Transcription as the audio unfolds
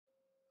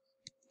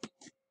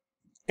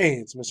Hey,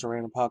 it's Mr.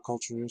 Random Pop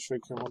Culture News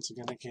Freak here once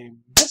again. I came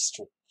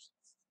Mr.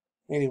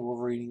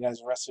 MannyWolverine. You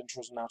guys are rest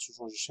intros and outros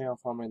for the channel.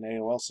 Follow me in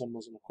AOL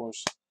symbols and, of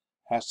course,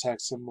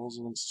 hashtag symbols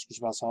and links to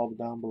description box all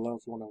down below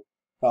if you want to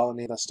follow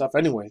any of that stuff.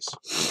 Anyways,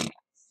 I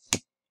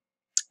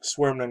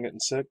swear I'm not getting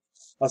sick.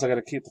 Plus, I got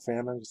to keep the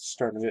fan on. It's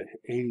starting to get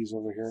 80s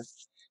over here.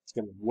 It's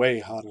getting way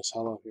hot as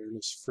hell out here in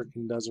this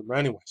freaking desert. But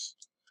anyways,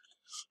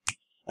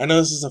 I know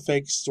this is a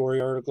fake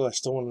story article. I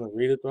still wanted to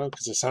read it, though,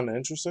 because it sounded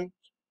interesting.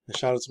 And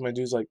shout out to my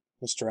dudes like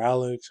Mr.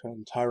 Alex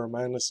and Tyra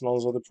Magnus and all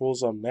those other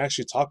tools. They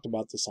actually talked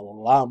about this a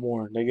lot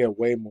more, and they get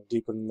way more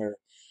deeper in their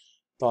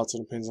thoughts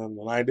and opinions on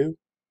than I do.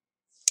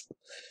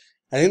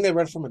 I think they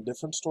read from a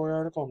different story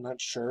article. I'm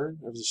not sure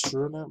if it's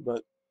true or not,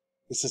 but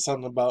it said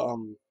something about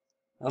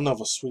I don't know if it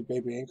was Sweet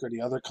Baby Inc. or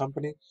the other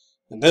company.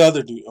 And the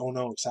other dude, oh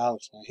no, it's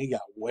Alex, man. He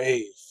got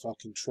way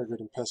fucking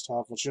triggered and pissed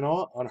off. Which, you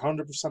know what?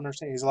 100%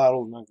 understand. He's a lot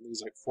older than me.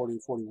 He's like 40 or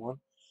 41.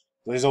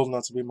 But he's old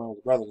enough to be my older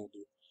brother, that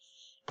dude.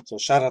 So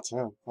shout out to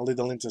him. I'll leave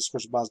the link to the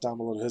description box down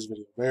below to his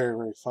video. Very,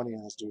 very funny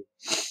ass dude.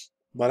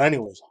 But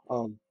anyways,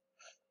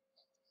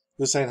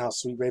 they're saying how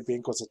Sweet Baby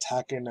Inc. was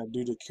attacking that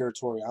dude Akira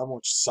Toriyama,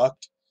 which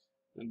sucked.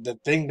 The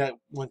thing that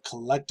went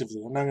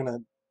collectively, I'm not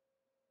gonna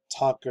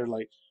talk or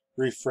like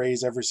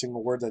rephrase every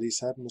single word that he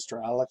said,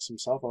 Mr. Alex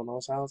himself, I don't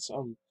know how it's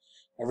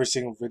every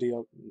single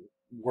video,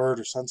 word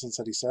or sentence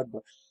that he said,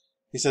 but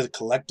he said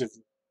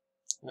collectively.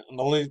 And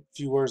the only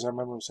few words I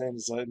remember him saying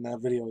is like in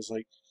that video is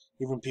like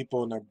even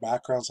people in their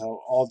backgrounds,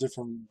 how all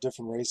different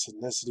race,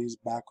 ethnicities,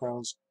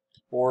 backgrounds,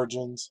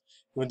 origins,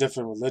 even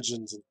different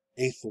religions and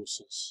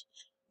ethoses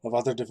of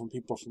other different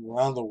people from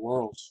around the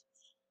world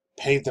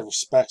paid their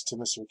respects to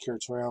Mr. Akira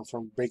Toriyama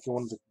for making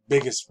one of the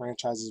biggest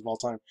franchises of all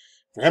time.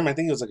 For him, I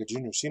think he was like a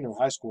junior, senior in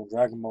high school when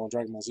Dragon Ball and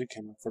Dragon Ball Z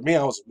came out. For me,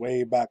 I was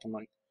way back in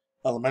like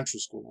elementary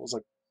school. I was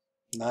like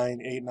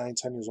 8, 9,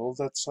 10 years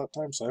old at that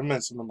time. So I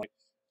met him like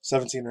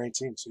 17 or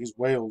 18. So he's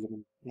way older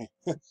than me.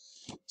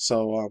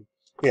 So,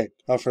 yeah,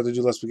 without further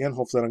ado, let's begin.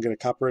 Hopefully I don't get a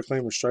copyright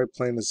claim or strike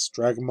playing this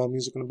Dragon Ball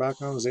music in the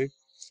background.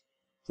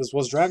 This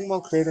was Dragon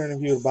Ball creator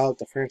interviewed about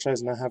the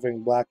franchise not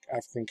having black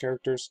African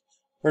characters.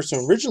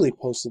 Person originally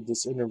posted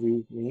this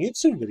interview in a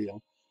YouTube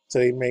video, so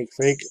they make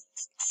fake,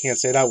 can't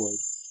say that word,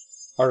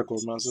 article.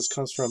 Now this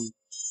comes from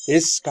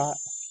Scott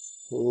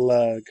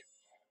Leg.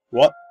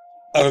 What?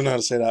 I don't know how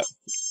to say that.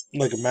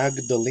 Like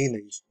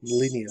Magdalenius.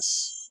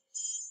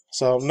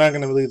 So I'm not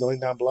going to leave the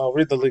link down below. I'll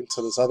read the link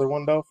to this other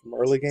one, though, from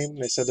early game.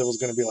 They said there was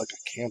going to be like a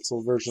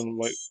canceled version of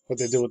like what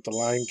they did with the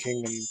Lion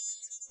King and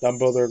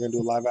Dumbo. They were going to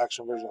do a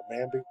live-action version of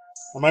Bambi.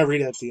 I might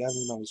read it at the end.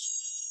 Who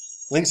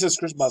knows? Links to the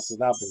description box is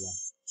down below.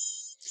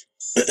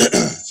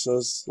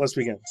 So let's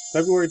begin.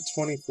 February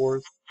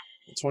 24th,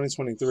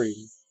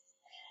 2023.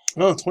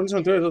 No,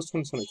 2023, that was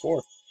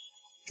 2024.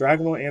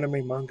 Dragon Ball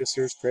anime manga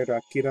series creator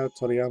Akira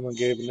Toriyama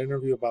gave an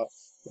interview about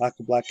lack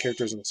of black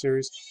characters in the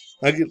series.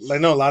 I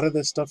know a lot of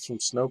this stuff from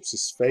Snopes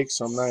is fake,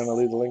 so I'm not going to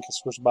leave the link in the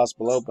description box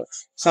below, but it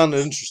sounded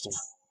interesting.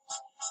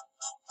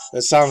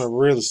 It sounded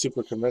really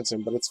super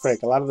convincing, but it's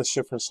fake. A lot of the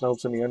shit from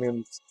Snopes and the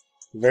Onions,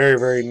 very,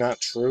 very not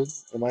true.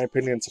 In my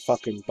opinion, it's a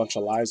fucking bunch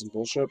of lies and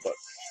bullshit, but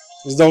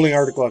this is the only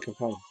article I can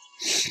find.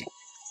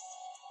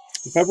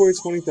 On February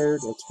 23rd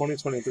of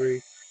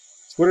 2023,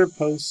 Twitter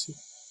posts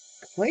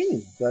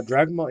claim that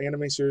Dragon Ball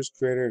anime series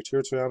creator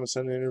Akira Toriyama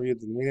said in an interview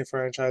that the media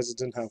franchises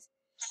didn't have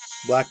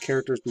black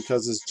characters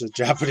because it's a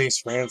Japanese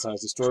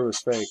franchise. The story was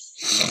fake.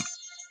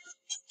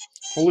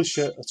 Holy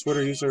shit, a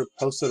Twitter user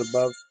posted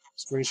above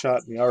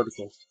screenshot in the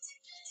article.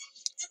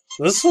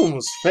 This one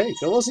was fake.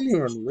 It wasn't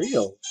even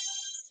real.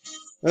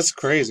 That's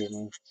crazy,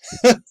 man.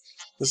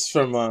 This is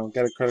from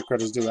Gotta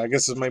Credit is Due. I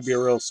guess this might be a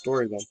real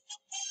story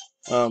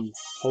then.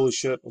 Holy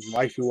shit,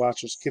 waifu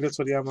watchers. Akira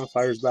Toriyama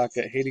fires back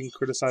at hating,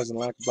 criticizing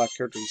lack of black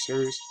characters in the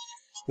series.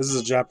 This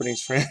is a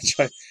Japanese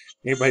franchise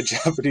made by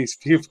Japanese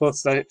people.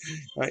 It's not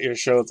your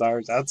show, it's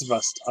ours. That's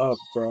messed up,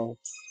 bro.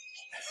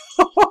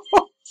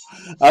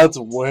 That's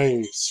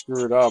way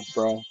screwed up,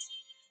 bro.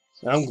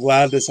 I'm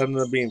glad this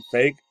ended up being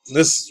fake.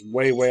 This is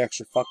way, way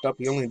extra fucked up.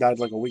 He only died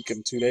like a week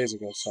and 2 days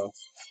ago, so.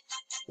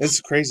 This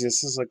is crazy.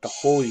 This is like a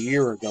whole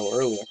year ago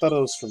early. I thought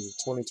it was from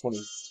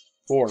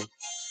 2024.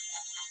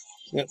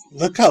 Yeah,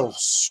 look how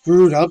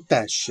screwed up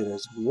that shit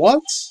is.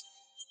 What?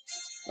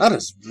 That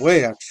is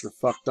way extra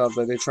fucked up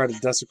that they try to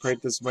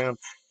desecrate this man.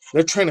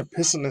 They're trying to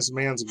piss on this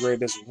man's grave,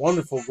 this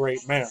wonderful,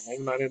 great man.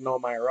 Even though I didn't know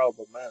him IRL,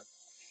 but man,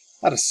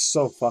 that is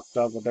so fucked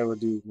up what they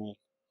would do, man.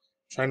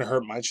 Trying to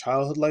hurt my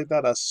childhood like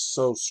that? That's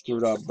so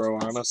screwed up, bro,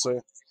 honestly.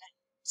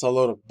 It's a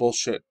load of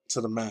bullshit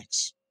to the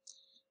max.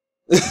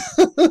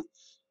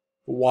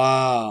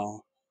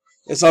 Wow.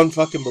 It's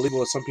unfucking believable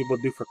what some people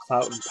do for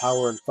clout and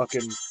power and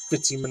fucking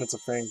 15 minutes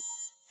of fame.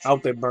 I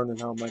hope they burn in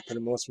hell, my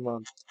opinion. Let's move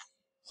on.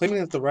 Claiming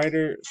that the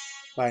writer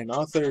by an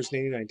author is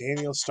named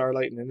Daniel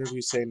Starlight in an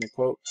interview saying, that,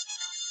 quote,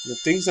 the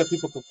things that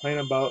people complain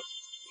about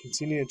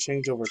continue to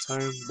change over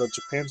time, but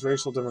Japan's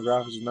racial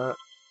demographics do not.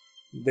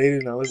 They do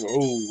not live.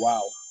 Oh,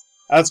 wow.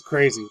 That's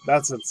crazy.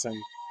 That's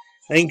insane.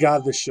 Thank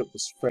God this shit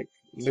was fake.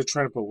 They're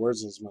trying to put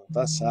words in his mouth.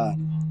 That's sad.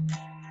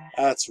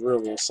 That's real,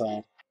 real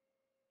sad.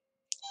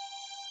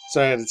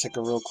 So I had to take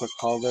a real quick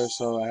call there,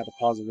 so I had to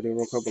pause the video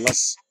real quick, but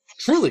let's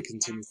truly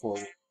continue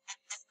forward.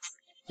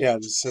 Yeah,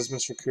 this says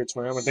Mr. Akira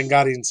Toriyama. Thank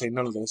God he didn't say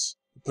none of this.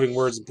 Putting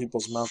words in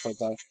people's mouth like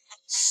that.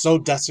 So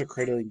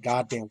desecratedly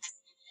goddamn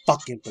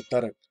fucking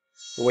pathetic.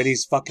 The way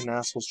these fucking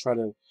assholes try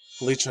to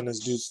leech on this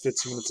dude's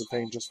 15 minutes of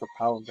fame just for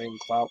power and fame and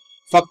clout.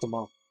 Fuck them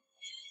all.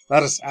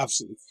 That is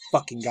absolutely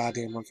fucking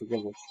goddamn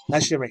unforgivable.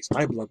 That shit makes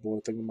my blood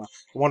boil thinking about.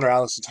 I wonder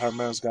Alex the Tire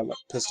Man's got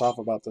pissed off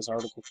about this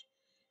article.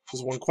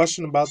 There's one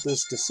question about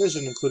this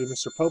decision, including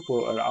Mr.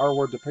 Popo, an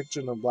R-word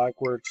depiction of black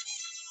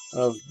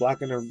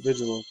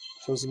individual.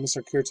 Shows that Mr.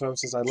 Akira Toriyama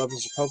says, I love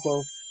Mr.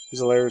 Popo.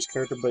 He's a hilarious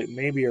character, but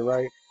maybe you're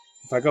right.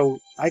 If I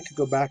could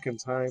go back in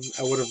time,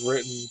 I would have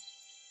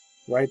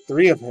write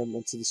 3 of him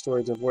into the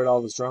story to avoid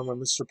all this drama.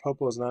 Mr.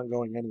 Popo is not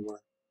going anywhere.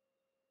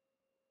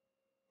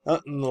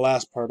 In the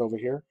last part over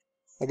here.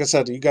 Like I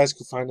said, you guys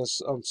can find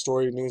this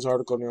story, news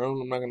article on your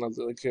own. I'm not going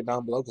to link it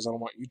down below because I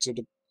don't want YouTube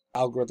to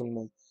algorithm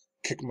to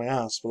kick my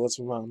ass. But let's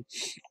move on.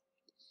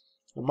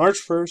 On March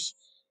 1st,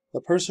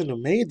 the person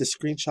who made the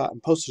screenshot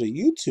and posted a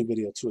YouTube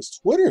video to his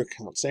Twitter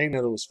account saying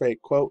that it was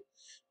fake, quote,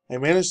 I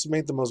managed to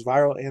make the most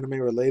viral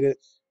anime-related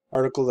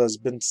article that has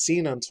been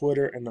seen on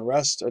Twitter and the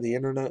rest of the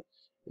internet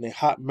in a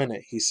hot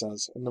minute, he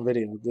says in the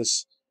video.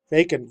 This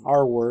fake and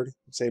R-word,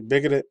 say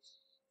bigoted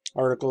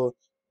article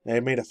that I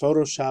made a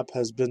Photoshop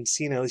has been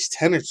seen at least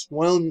 10 or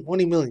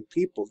 20 million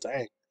people.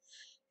 Dang.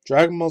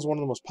 Dragon Ball is one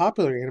of the most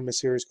popular anime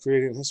series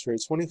created in history. A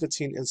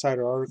 2015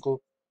 Insider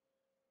article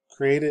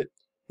created,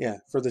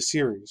 for the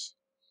series.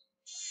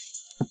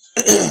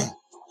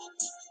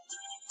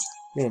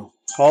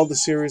 Called the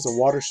series a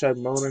watershed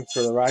moment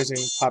for the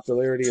rising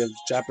popularity of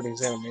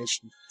Japanese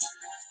animation.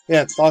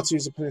 Thoughts,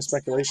 views, opinions,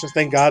 speculations.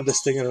 Thank God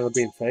this thing ended up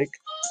being fake.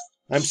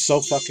 I'm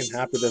so fucking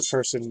happy this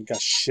person got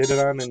shitted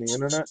on in the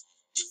internet.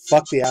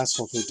 Fuck the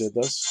asshole who did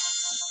this.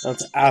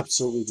 That's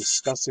absolutely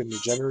disgusting,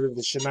 degenerative.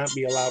 This should not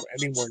be allowed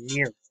anywhere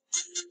near.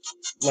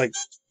 Like,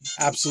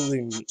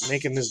 absolutely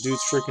making this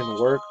dude's freaking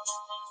work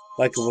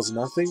like it was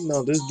nothing.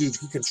 No, this dude,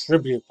 he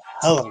contributed the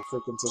hell out of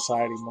freaking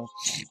society, man.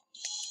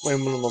 One of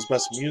the most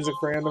best music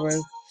for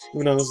anime.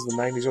 Even though this is the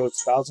 90s, early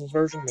 2000s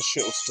version, this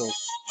shit was still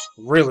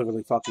really,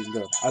 really fucking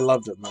good. I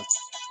loved it, man.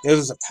 It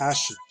was a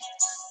passion.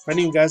 If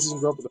any of you guys didn't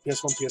grow up with the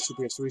PS1, PS2,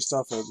 PS3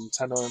 stuff, or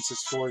Nintendo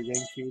N64,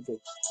 GameCube, the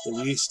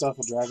Wii stuff,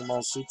 with Dragon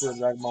Ball Super and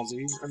Dragon Ball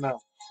Z, or no,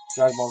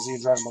 Dragon Ball Z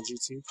and Dragon Ball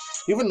GT,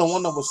 even the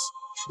one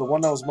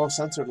that was most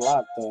censored a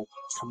lot, the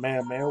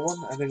Kamehameha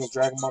one, I think it was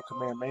Dragon Ball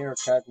Kamehameha or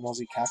Dragon Ball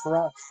Z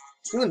Kakarot.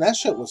 Even that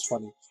shit was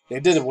funny. They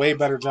did a way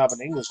better job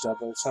in English dub,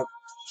 except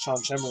Sean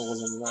Chenman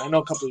wasn't in it. I know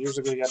a couple of years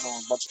ago he got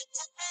a bunch of,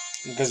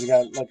 because he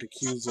got like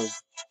accused of,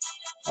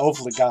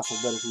 hopefully God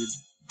forbid if he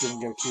didn't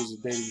get accused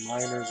of dating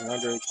minors or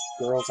underage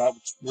girls. That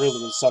would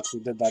really suck if we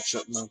did that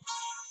shit, man.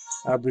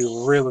 That'd be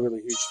a really,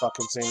 really huge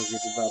fucking sin if we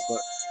did that. But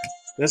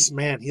this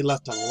man, he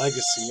left a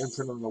legacy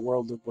imprinted on the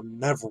world that would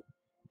never,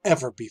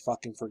 ever be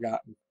fucking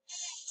forgotten.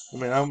 I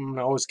mean, I'm going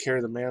to always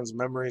carry the man's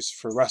memories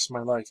for the rest of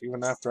my life,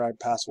 even after I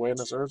pass away on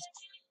this earth.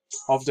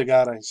 Hope to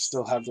God I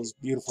still have those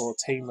beautiful,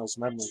 attain those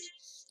memories.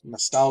 The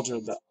nostalgia,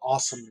 the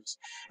awesomeness.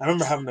 I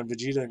remember having a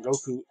Vegeta and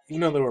Goku,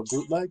 even though they were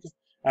bootleg,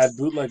 I had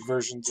bootleg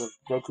versions of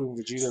Goku and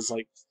Vegeta's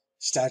like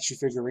statue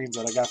figurines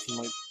that I got from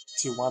like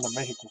Tijuana,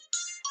 Mexico,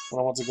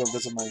 when I went to go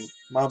visit my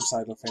mom's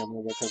side of the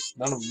family because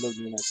none of them lived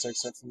in the United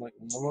States except from like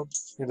my mom.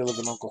 I think they live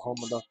in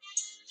Oklahoma though.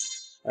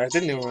 I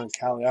think they were in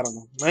Cali, I don't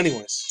know.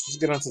 Anyways, let's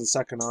get on to the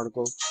second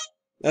article.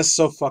 That's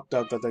so fucked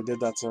up that they did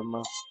that to him.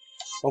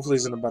 Hopefully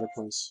he's in a better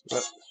place.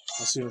 But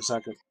I'll see you in a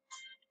second.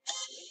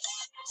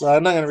 So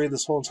I'm not going to read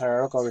this whole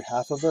entire article, I'll read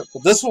half of it.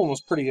 But this one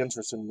was pretty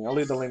interesting to me. I'll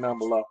leave the link down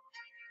below.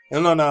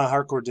 Even though I'm not a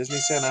hardcore Disney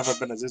fan, I've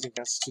been a Disney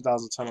fan since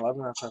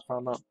 2010-11 after I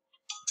found out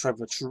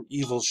the true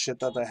evil shit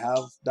that they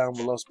have down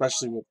below,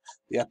 especially with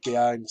the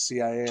FBI and the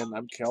CIA and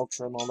MK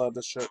Ultra and all that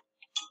other shit,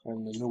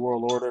 and the New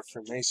World Order,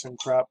 Freemason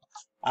crap.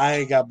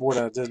 I got bored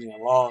of Disney a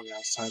long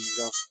ass time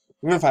ago.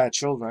 Even if I had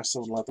children, I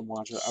still wouldn't let them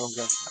watch it. I don't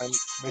care. It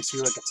makes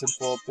me like a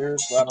tinfoil of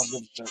tears, but I don't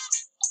give a shit.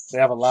 They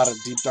have a lot of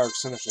deep, dark,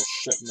 sinister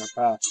shit in their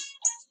past.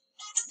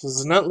 So this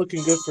is not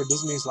looking good for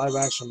Disney's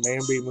live-action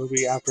Bambi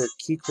movie after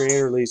key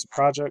creator leaves the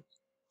project.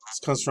 This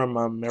comes from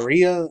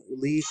Maria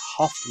Lee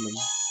Hoffman.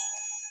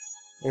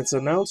 It's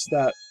announced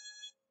that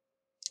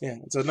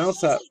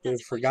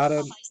they've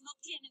forgotten.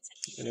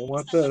 I didn't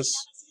want this.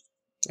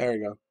 There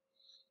you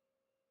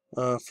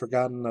go.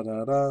 Forgotten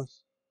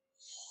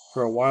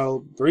for a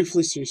while,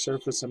 briefly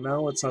resurfaced, and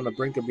now it's on the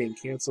brink of being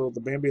canceled.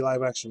 The Bambi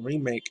live-action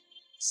remake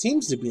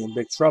seems to be in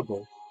big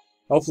trouble.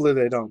 Hopefully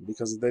they don't,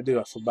 because if they do,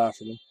 I feel bad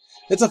for them.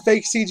 It's a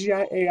fake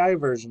CGI AI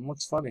version.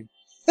 Looks funny.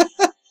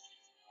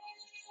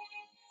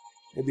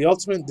 The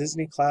ultimate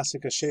Disney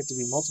classic is shaped to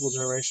be multiple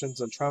generations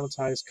and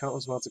traumatize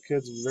countless amounts of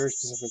kids with a very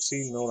specific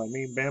scene. You know what I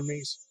mean?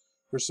 Bambi's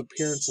first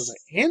appearance as an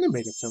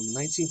animated film in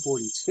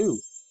 1942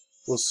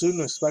 will soon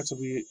expect to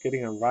be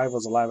getting a revival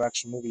as a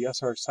live-action movie.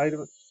 Yes, our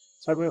excitement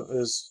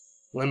is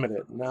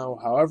limited. Now,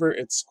 however,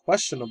 it's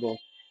questionable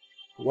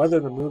whether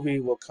the movie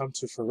will come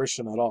to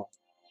fruition at all.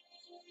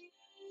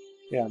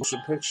 Yeah,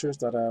 motion pictures,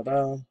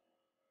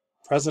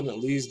 President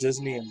leaves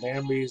Disney and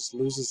Bambi's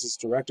loses its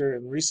director.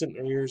 In recent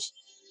years,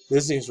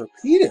 Disney has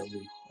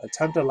repeatedly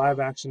attempted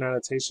live-action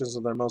adaptations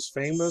of their most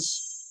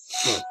famous,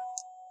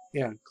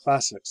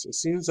 classics. It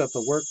seems that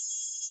the work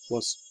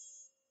was,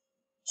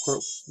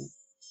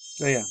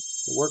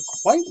 worked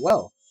quite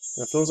well.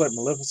 And it feels like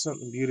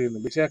Maleficent and Beauty and the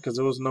Beast. Yeah, because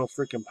there was no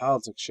freaking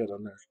politics shit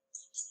on there.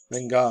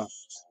 Thank God.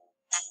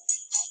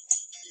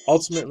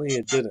 Ultimately,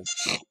 it didn't.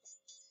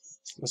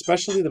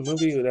 Especially the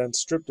movie that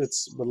stripped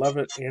its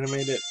beloved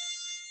animated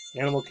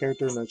animal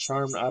character and the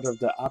charm out of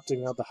the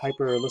opting out the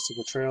hyper-realistic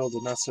portrayal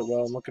did not sit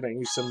well. I'm looking at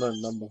you, Simba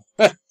and Numba.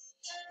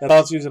 That's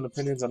all views and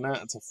opinions on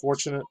that. It's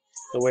unfortunate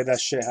the way that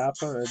shit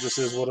happened. It just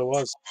is what it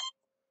was.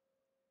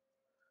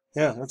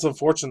 Yeah, it's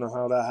unfortunate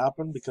how that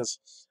happened because,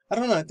 I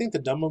don't know, I think the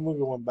Dumbo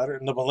movie went better.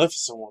 And the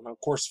Maleficent one, of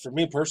course, for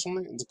me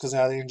personally, it's because it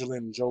had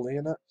Angelina Jolie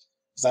in it.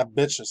 Because that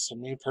bitch is, to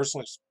me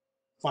personally,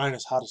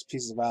 finest, hottest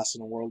pieces of ass in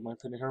the world, in my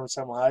opinion. Her and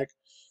Salma Hayack,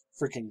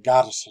 freaking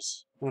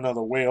goddesses. Even though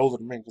they're way older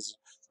than me because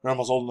they're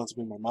almost old enough to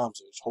be my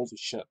mom's age. Holy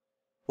shit.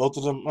 Both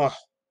of them,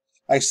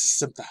 I used to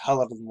simp the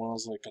hell out of them when I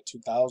was like a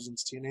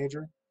 2000s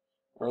teenager.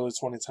 Early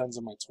 2010s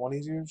in my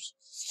 20s years.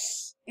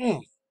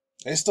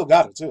 They still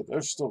got it too.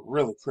 They're still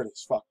really pretty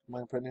as fuck, in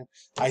my opinion.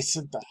 I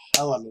simp the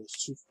hell out of those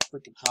two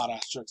freaking hot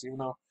ass chicks, even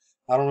though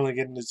I don't really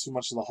get into too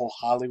much of the whole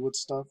Hollywood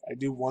stuff. I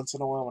do once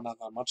in a while, but not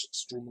that much.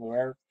 Extremely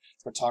rare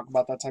for talk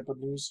about that type of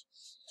news.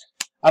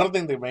 I don't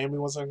think the Miami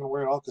wasn't going to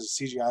wear it all because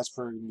the CGI is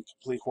pretty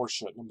complete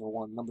horseshit, number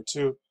one. Number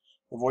two,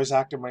 the voice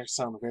actor might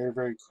sound very,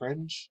 very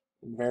cringe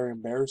and very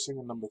embarrassing.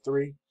 And number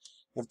three,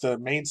 if the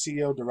main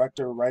CEO,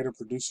 director, writer,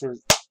 producer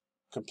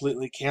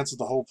completely canceled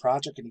the whole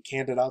project and he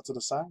canned it out to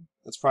the side,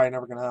 that's probably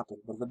never going to happen.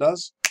 But if it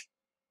does,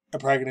 I'm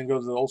probably going to go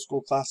to the old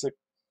school classic,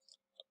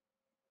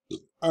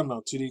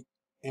 2D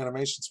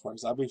animation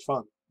sparks. That'd be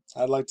fun.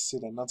 I'd like to see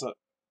that. And that's it.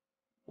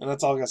 And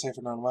that's all I got to say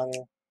for now. I'm out of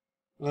here.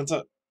 And that's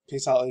it.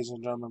 Peace out, ladies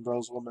and gentlemen,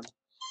 bros, women.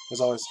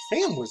 As always,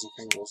 fanboys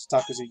and fangirls.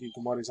 Takaziki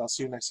Komodis. I'll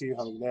see you next year.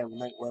 Have a good day, have a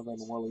night, wherever in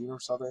the world of the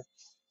universe out there.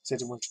 Stay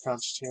tuned with your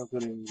conscious channel,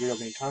 including video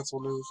game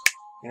console news,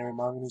 anime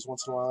manga news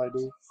once in a while I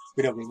do,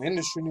 video game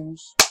industry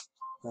news.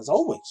 As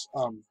always,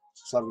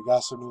 celebrity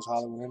gossip news,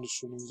 Hollywood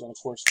industry news, and of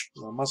course,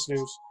 must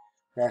news,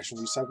 reaction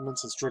review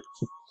segments, and strict,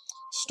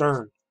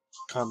 stern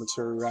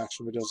commentary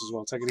reaction videos as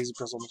well. Take it easy,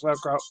 press on the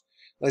crowd.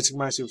 Let's see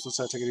my super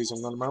take it easy.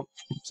 I'm going to mount.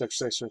 Sex,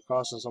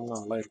 caution. So I'm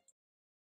going later.